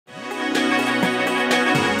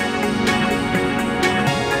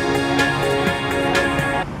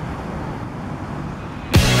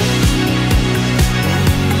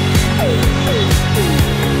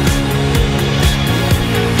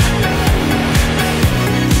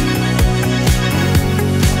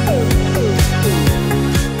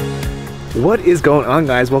What is going on,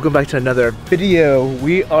 guys? Welcome back to another video.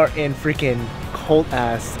 We are in freaking cold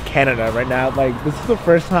ass Canada right now. Like, this is the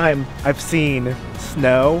first time I've seen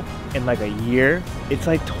snow in like a year. It's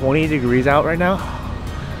like 20 degrees out right now.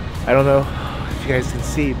 I don't know if you guys can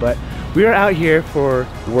see, but we are out here for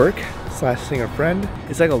work / seeing a friend.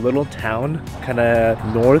 It's like a little town kind of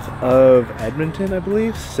north of Edmonton, I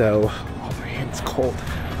believe. So, oh man, it's cold.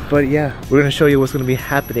 But yeah, we're gonna show you what's gonna be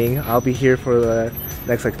happening. I'll be here for the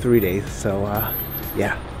next like 3 days. So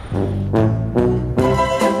yeah.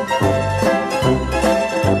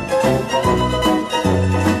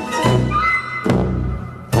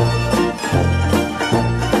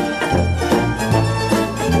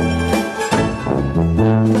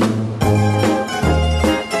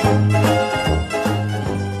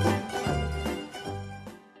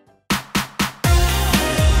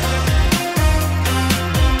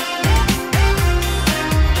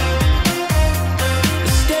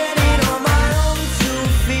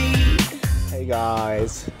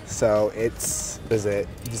 Guys, so is it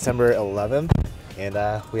December 11th, and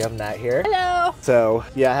we have Nat here. Hello. So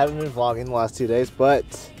yeah, I haven't been vlogging the last 2 days, but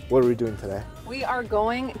what are we doing today? We are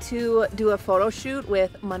going to do a photo shoot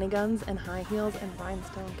with money guns and high heels and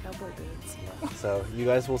rhinestone cowboy boots. So you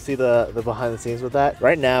guys will see the behind the scenes with that.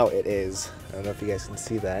 Right now it is, I don't know if you guys can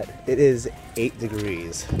see that, it is 8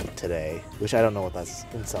 degrees today, which I don't know what that's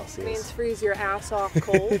in Celsius. It means freeze your ass off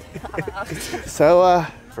cold. So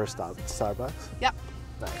first stop, Starbucks. Yep.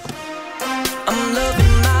 Nice. I'm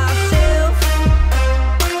loving myself.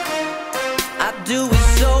 I do it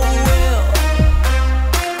so well.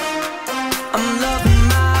 I'm loving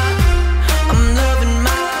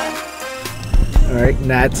my. All right,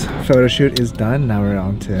 Nat's photo shoot is done. Now we're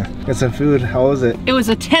on to get some food. How was it? It was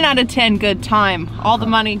a 10 out of 10 good time. All the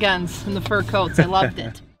money guns and the fur coats. I loved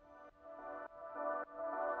it.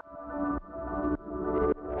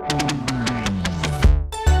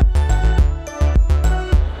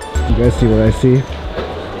 You guys see what I see?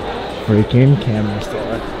 Freaking camera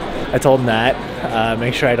store. I told Nat,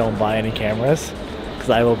 make sure I don't buy any cameras, because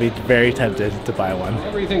I will be very tempted to buy one.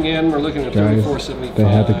 Everything in, we're looking at $34.75. They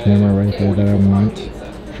have the camera right there that I want,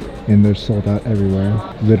 and they're sold out everywhere.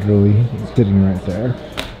 Literally sitting right there.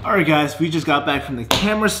 Alright guys, we just got back from the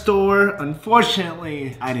camera store.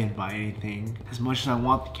 Unfortunately, I didn't buy anything. As much as I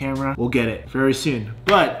want the camera, we'll get it very soon.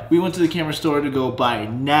 But we went to the camera store to go buy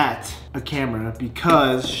Nat a camera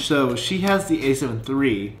because she has the A7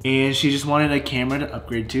 III and she just wanted a camera to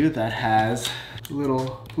upgrade to that has a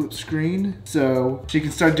little flip screen so she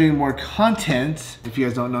can start doing more content. If you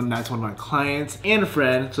guys don't know, Nat's one of my clients and a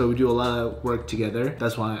friend, so we do a lot of work together.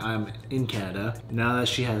 That's why I'm in Canada. Now that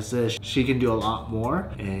she has this, she can do a lot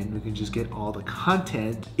more and we can just get all the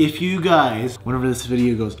content. If you guys, whenever this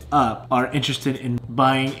video goes up, are interested in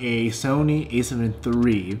buying a Sony A7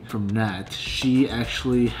 III from Nat, she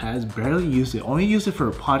actually has barely used it, only used it for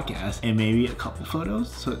a podcast and maybe a couple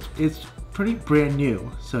photos, so it's pretty brand new.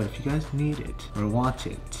 So if you guys need it or want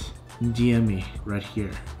it, DM me right here.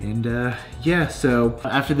 And yeah, so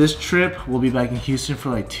after this trip, we'll be back in Houston for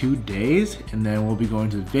like 2 days, and then we'll be going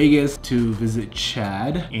to Vegas to visit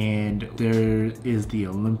Chad. And there is the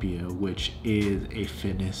Olympia, which is a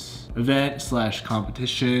fitness event /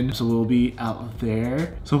 competition. So we'll be out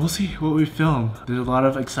there. So we'll see what we film. There's a lot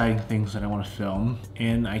of exciting things that I want to film,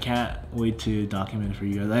 and I can't wait to document it for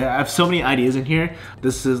you guys. I have so many ideas in here.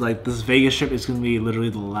 This Vegas trip is gonna be literally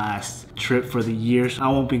the last trip for the year. So I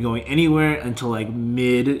won't be going anywhere until like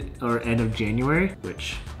mid or end of January,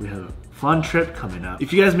 which we have a fun trip coming up.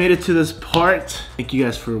 If you guys made it to this part, thank you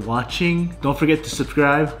guys for watching. Don't forget to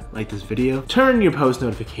subscribe, like this video, turn your post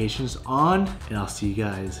notifications on, and I'll see you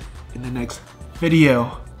guys in the next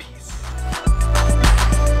video. Peace.